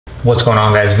What's going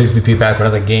on, guys? VP back with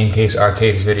another game case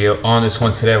arcades video. On this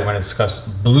one today, we're going to discuss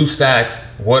BlueStacks,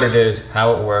 what it is,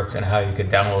 how it works, and how you can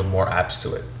download more apps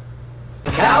to it.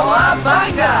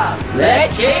 Cowabunga!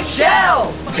 Let's kick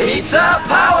shell! Pizza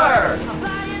power!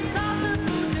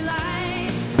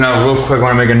 Now, real quick, I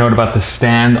want to make a note about the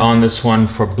stand on this one.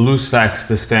 For BlueStacks,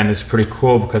 the stand is pretty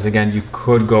cool because, again, you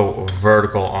could go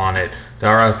vertical on it. There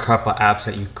are a couple apps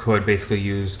that you could basically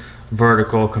use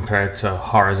vertical compared to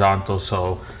horizontal,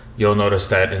 so you'll notice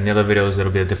that in the other videos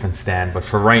it'll be a different stand. But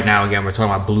for right now, again, we're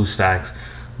talking about BlueStacks.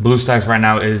 BlueStacks right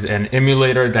now is an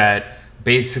emulator that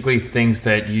basically thinks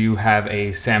that you have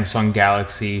a Samsung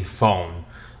Galaxy phone.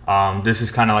 This is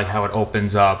kind of like how it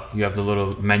opens up. You have the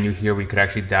little menu here where you could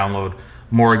actually download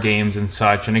more games and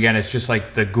such. And again, it's just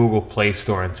like the Google Play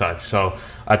Store and such. So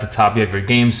at the top you have your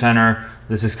game center.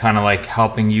 This is kind of like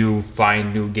helping you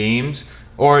find new games,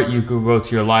 or you could go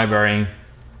to your library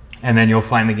and then you'll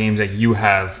find the games that you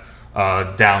have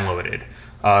downloaded.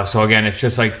 So again, it's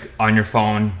just like on your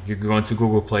phone, you could go into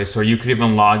Google Play Store. You could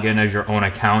even log in as your own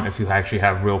account if you actually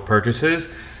have real purchases.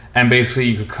 And basically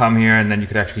you could come here and then you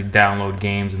could actually download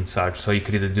games and such. So you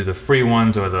could either do the free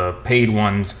ones or the paid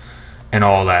ones and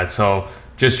all that. So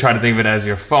just try to think of it as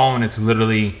your phone. It's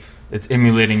literally, it's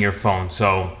emulating your phone.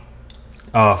 So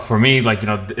for me, like, you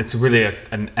know, it's really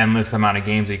an endless amount of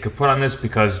games that you could put on this,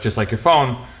 because just like your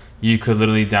phone, you could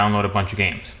literally download a bunch of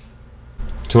games.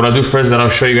 So what I'll do first is that I'll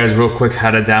show you guys real quick how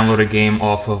to download a game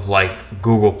off of like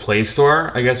Google Play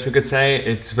Store, I guess we could say.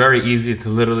 It's very easy. It's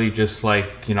literally just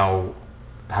like, you know,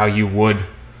 how you would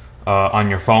on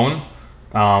your phone.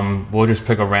 We'll just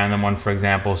pick a random one, for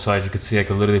example. So as you can see, I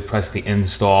can literally press the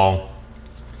install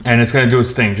and it's going to do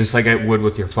its thing just like it would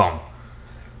with your phone.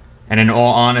 And in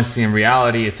all honesty and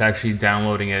reality, it's actually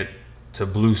downloading it to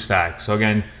BlueStacks. So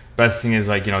again, best thing is,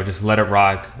 like, you know, just let it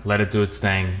rock, let it do its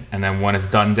thing, and then when it's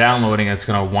done downloading, it's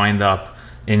going to wind up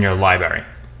in your library.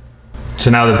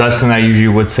 So now the best thing I usually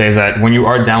would say is that when you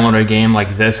are downloading a game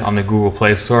like this on the Google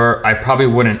Play Store, I probably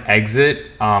wouldn't exit.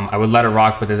 I would let it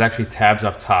rock, but there's actually tabs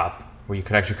up top where you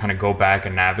could actually kind of go back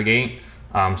and navigate.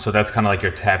 So that's kind of like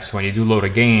your tabs. So when you do load a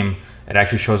game, it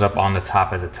actually shows up on the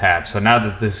top as a tab. So now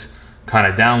that this kind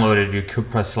of downloaded, you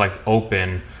could press select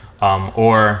open,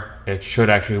 or it should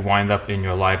actually wind up in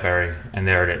your library, and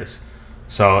there it is.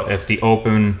 So if the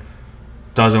open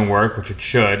doesn't work, which it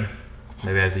should,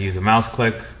 maybe I have to use a mouse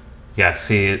click. Yeah,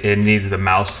 see, it needs the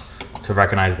mouse to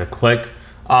recognize the click.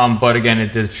 But again,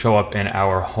 it did show up in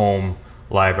our home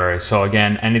library. So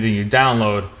again, anything you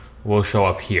download will show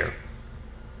up here.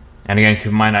 And again, keep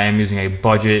in mind, I am using a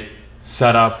budget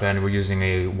setup and we're using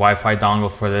a Wi-Fi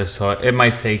dongle for this. So it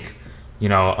might take, you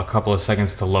know, a couple of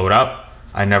seconds to load up.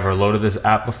 I never loaded this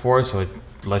app before, so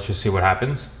let's just see what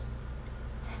happens.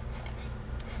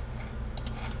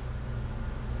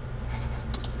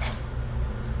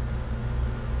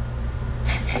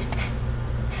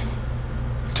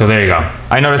 So there you go.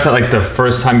 I noticed that like the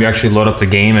first time you actually load up the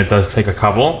game, it does take a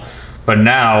couple, but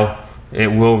now it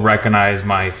will recognize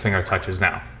my finger touches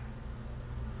now.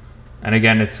 And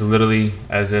again, it's literally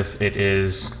as if it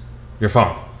is your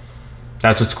phone.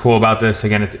 That's what's cool about this.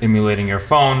 Again, it's emulating your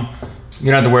phone. You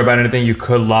don't have to worry about anything. You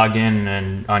could log in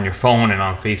and on your phone and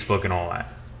on Facebook and all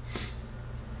that.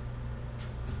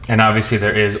 And obviously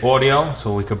there is audio,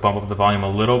 so we could bump up the volume a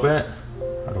little bit.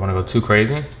 I don't want to go too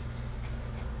crazy.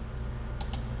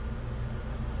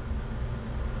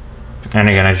 And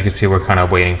again, as you can see, we're kind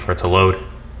of waiting for it to load.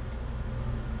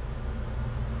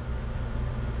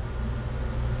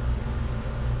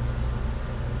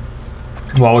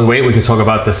 While we wait, we can talk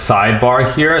about the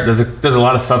sidebar here. There's a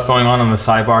lot of stuff going on the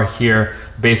sidebar here.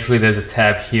 Basically, there's a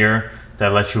tab here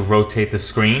that lets you rotate the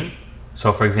screen.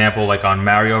 So for example, like on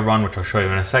Mario Run, which I'll show you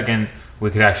in a second,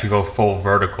 we could actually go full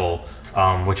vertical,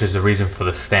 which is the reason for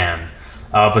the stand.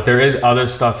 But there is other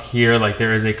stuff here, like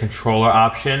there is a controller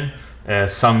option.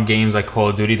 Some games like Call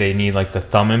of Duty, they need like the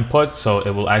thumb input, so it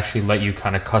will actually let you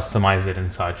kind of customize it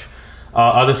and such.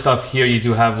 Other stuff here, you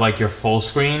do have like your full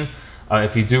screen.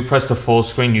 If you do press the full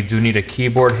screen, you do need a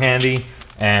keyboard handy,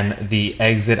 and the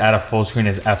exit out of full screen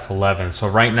is F11. So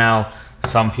right now,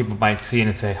 some people might see it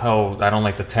and say, oh, I don't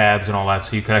like the tabs and all that,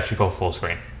 so you could actually go full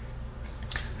screen.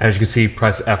 As you can see,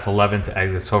 press F11 to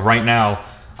exit. So right now,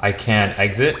 I can't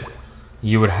exit.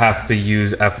 You would have to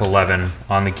use F11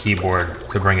 on the keyboard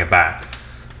to bring it back.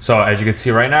 So as you can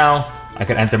see right now, I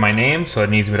can enter my name, so it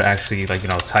needs me to actually, like, you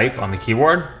know, type on the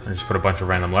keyboard and just put a bunch of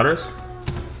random letters.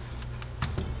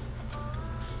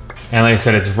 And like I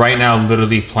said, it's right now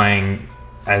literally playing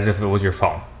as if it was your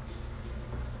phone.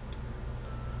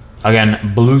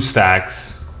 Again,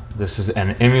 BlueStacks, this is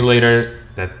an emulator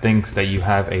that thinks that you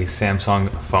have a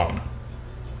Samsung phone.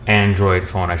 Android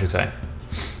phone, I should say.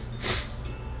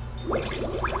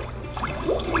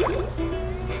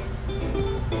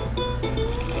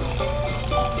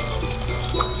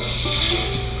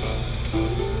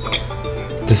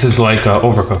 This is like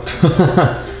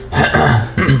Overcooked.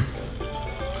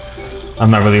 I'm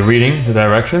not really reading the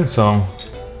direction, so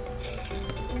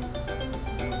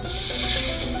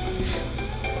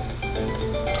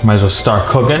might as well start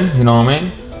cooking, you know what I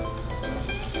mean?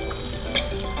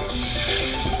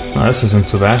 Oh, this isn't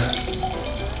too bad.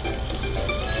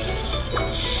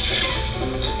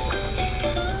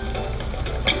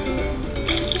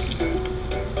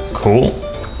 Cool.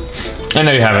 And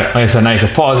there you have it. Like I said, now you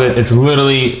can pause it. It's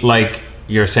literally like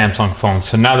your Samsung phone.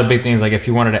 So now the big thing is, like, if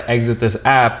you wanted to exit this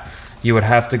app, you would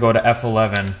have to go to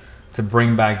F11 to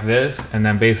bring back this, and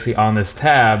then basically on this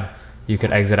tab, you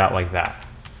could exit out like that.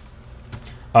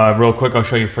 Real quick, I'll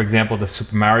show you, for example, the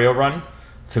Super Mario run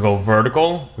to go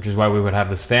vertical, which is why we would have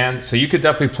the stand. So you could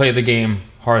definitely play the game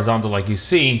horizontal like you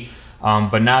see,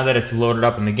 but now that it's loaded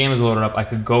up and the game is loaded up, I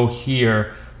could go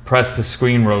here, press the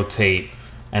screen rotate,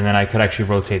 and then I could actually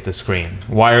rotate the screen.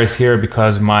 Wire is here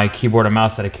because my keyboard and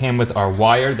mouse that it came with are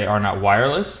wired, they are not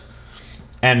wireless.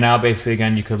 And now basically,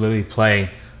 again, you could literally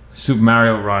play Super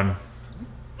Mario Run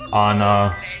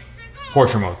on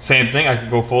portrait mode. Same thing, I could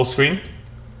go full screen.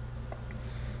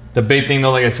 The big thing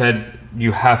though, like I said,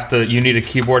 you need a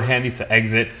keyboard handy to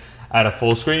exit at a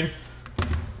full screen.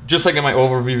 Just like in my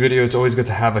overview video, it's always good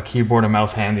to have a keyboard and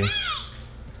mouse handy.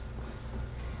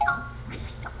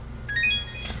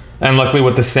 And luckily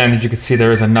with the stand, as you can see,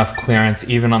 there is enough clearance.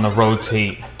 Even on the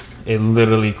rotate, it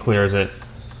literally clears it.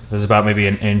 There's about maybe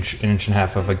an inch and a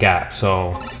half of a gap.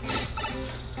 So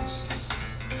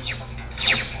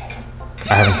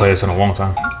I haven't played this in a long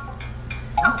time.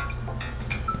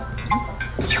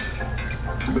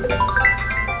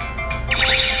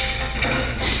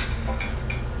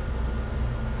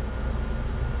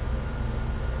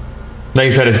 Like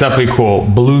I said, it's definitely cool.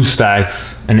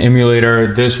 BlueStacks, an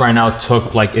emulator. This right now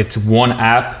took, like, it's one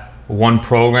app, one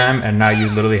program, and now you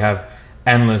literally have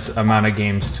endless amount of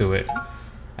games to it.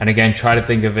 And again, try to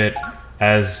think of it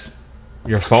as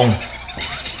your phone.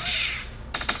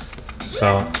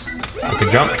 So you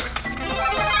can jump.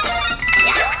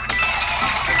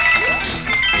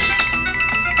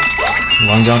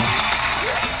 Long jump.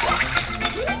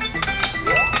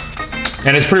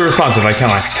 And it's pretty responsive, I can't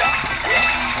lie.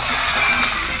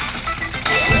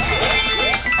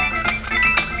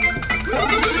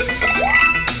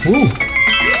 Woo.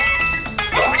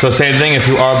 So same thing, if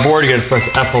you are bored, you gotta press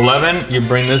F11, you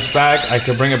bring this back. I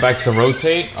could bring it back to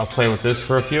rotate. I'll play with this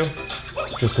for a few,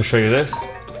 just to show you this.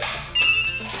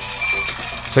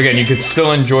 So again, you could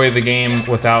still enjoy the game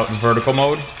without vertical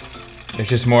mode. It's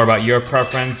just more about your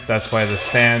preference. That's why the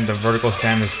vertical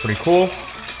stand is pretty cool,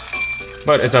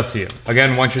 but it's up to you.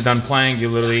 Again, once you're done playing, you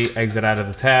literally exit out of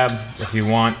the tab. If you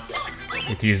want,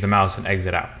 you can use the mouse and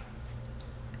exit out.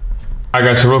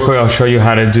 Alright guys, so real quick I'll show you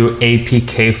how to do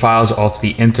APK files off the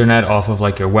internet, off of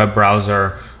like your web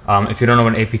browser. If you don't know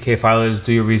what an APK file is,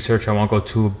 do your research. I won't go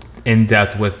too in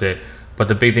depth with it. But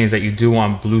the big thing is that you do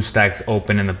want BlueStacks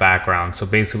open in the background. So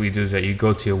basically what you do is that you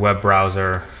go to your web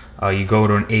browser, you go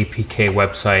to an APK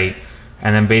website,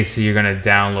 and then basically you're going to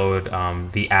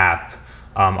download the app.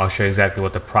 I'll show you exactly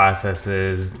what the process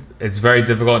is. It's very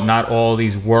difficult. Not all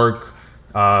these work.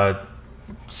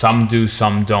 Some do,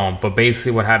 some don't. But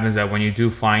basically what happens is that when you do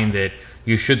find it,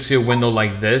 you should see a window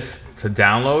like this to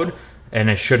download, and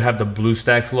it should have the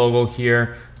BlueStacks logo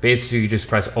here. Basically you just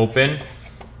press open,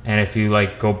 and if you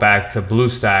like go back to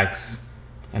BlueStacks,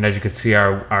 and as you can see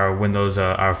our Windows,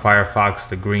 our Firefox,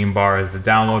 the green bar is the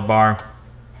download bar.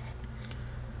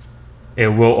 It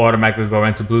will automatically go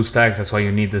into BlueStacks. That's why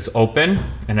you need this open.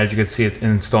 And as you can see, it's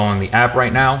installing the app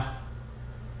right now.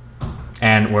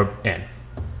 And we're in.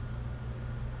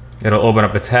 It'll open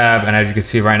up a tab, and as you can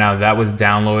see right now, that was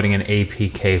downloading an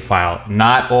APK file.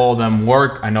 Not all of them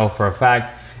work, I know for a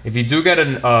fact. If you do get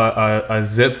a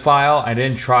zip file, I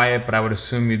didn't try it, but I would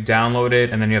assume you download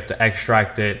it, and then you have to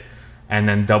extract it, and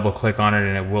then double click on it,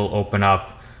 and it will open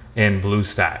up in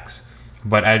BlueStacks.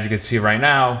 But as you can see right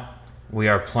now, we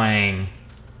are playing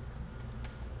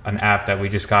an app that we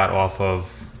just got off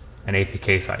of an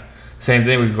APK site. Same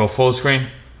thing, we can go full screen.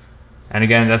 And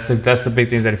again, that's the big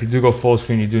thing, is that if you do go full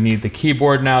screen, you do need the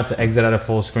keyboard now to exit out of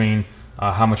full screen.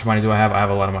 How much money do I have? I have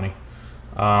a lot of money.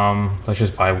 Let's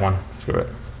just buy one. Screw it.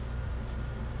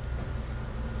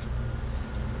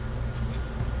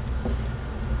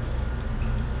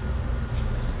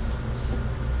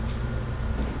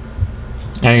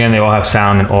 And again, they all have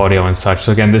sound and audio and such.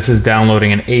 So again, this is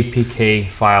downloading an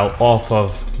APK file off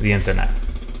of the internet.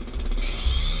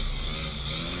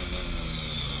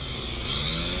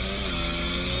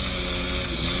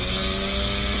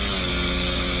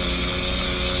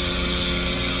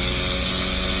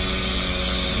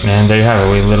 And there you have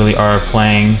it. We literally are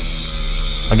playing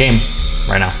a game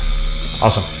right now.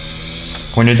 Awesome.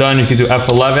 When you're done, you can do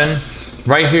F11.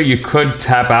 Right here, you could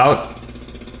tap out.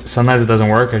 Sometimes it doesn't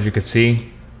work, as you can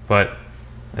see, but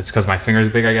it's because my finger is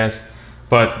big, I guess.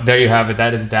 But there you have it.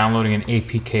 That is downloading an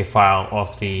APK file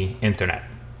off the internet.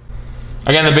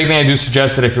 Again, the big thing I do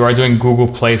suggest that if you are doing Google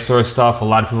Play Store stuff, a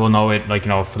lot of people know it, like, you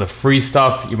know, for the free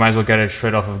stuff, you might as well get it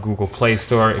straight off of Google Play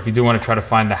Store. If you do want to try to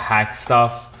find the hack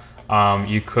stuff,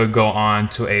 you could go on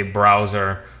to a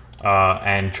browser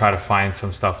and try to find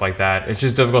some stuff like that. It's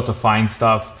just difficult to find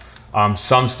stuff.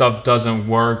 Some stuff doesn't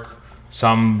work.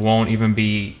 Some won't even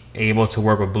be able to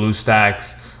work with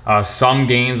BlueStacks. Some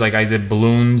games, like I did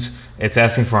Balloons, it's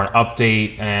asking for an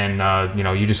update, and you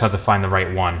know, you just have to find the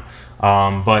right one.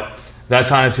 But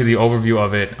that's honestly the overview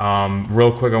of it.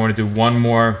 Real quick, I want to do one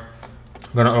more.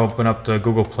 I'm going to open up the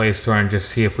Google Play Store and just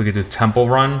see if we could do Temple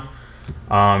Run,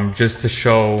 just to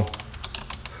show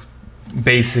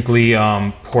basically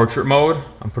portrait mode.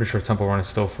 I'm pretty sure Temple Run is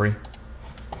still free.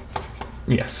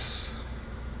 Yes.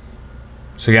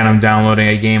 So again, I'm downloading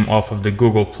a game off of the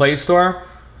Google Play Store.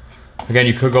 Again,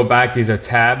 you could go back. These are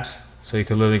tabs. So you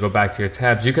could literally go back to your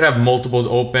tabs. You could have multiples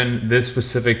open. This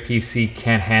specific PC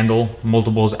can't handle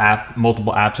multiple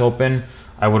apps open.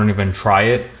 I wouldn't even try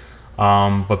it.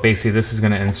 But basically this is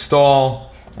gonna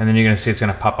install, and then you're gonna see it's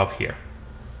gonna pop up here.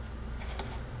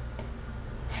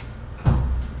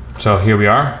 So here we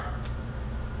are.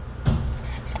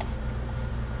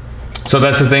 So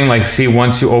that's the thing, like, see,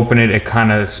 once you open it, it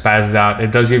kind of spazzes out.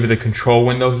 It does give you the control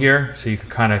window here, so you can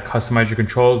kind of customize your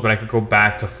controls, but I could go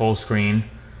back to full screen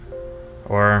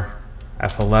or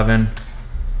F11.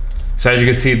 So as you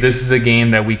can see, this is a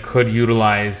game that we could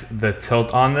utilize the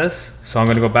tilt on this. So I'm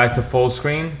gonna go back to full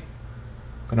screen,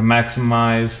 I'm gonna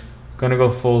maximize, gonna go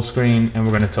full screen, and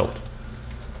we're gonna tilt.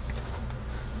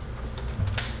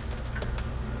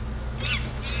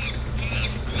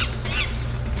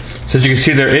 So as you can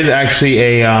see, there is actually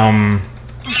a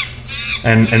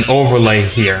an overlay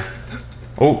here.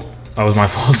 Oh, that was my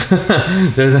fault.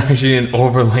 There's actually an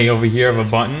overlay over here of a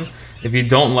button. If you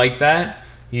don't like that,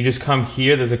 you just come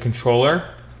here, there's a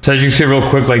controller. So as you can see real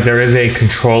quick, like, there is a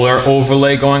controller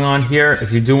overlay going on here.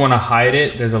 If you do want to hide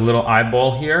it, there's a little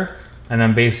eyeball here, and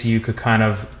then basically you could kind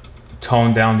of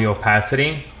tone down the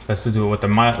opacity. That's to do it with the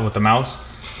mouse,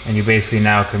 and you basically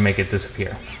now can make it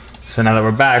disappear. So now that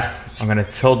we're back, I'm gonna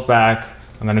tilt back,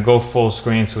 I'm gonna go full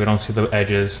screen so we don't see the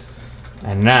edges,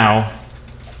 and now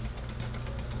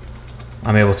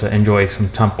I'm able to enjoy some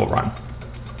Temple Run.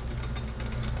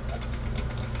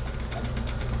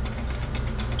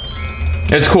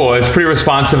 It's cool, it's pretty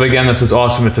responsive. Again, this was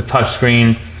awesome. It's a touch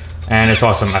screen, and it's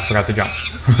awesome. I forgot to jump.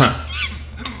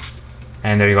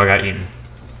 And there you go, I got eaten.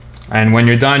 And when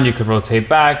you're done, you could rotate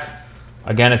back.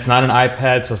 Again, it's not an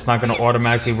iPad, so it's not gonna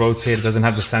automatically rotate. It doesn't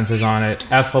have the sensors on it.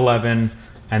 F11,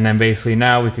 and then basically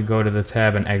now we could go to the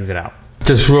tab and exit out.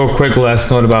 Just real quick,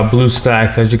 last note about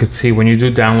BlueStacks. As you can see, when you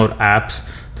do download apps,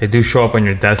 they do show up on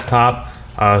your desktop.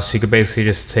 So you could basically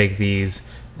just take these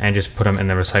and just put them in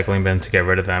the recycling bin to get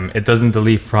rid of them. It doesn't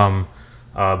delete from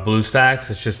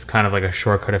BlueStacks. It's just kind of like a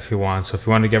shortcut if you want. So if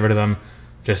you want to get rid of them,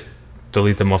 just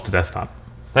delete them off the desktop.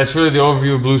 That's really the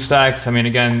overview of BlueStacks. I mean,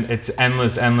 again, it's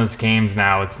endless games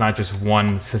now. It's not just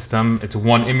one system. It's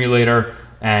one emulator,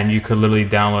 and you could literally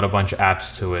download a bunch of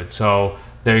apps to it. So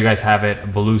there you guys have it,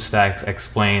 BlueStacks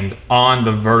explained on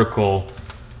the vertical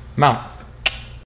mount.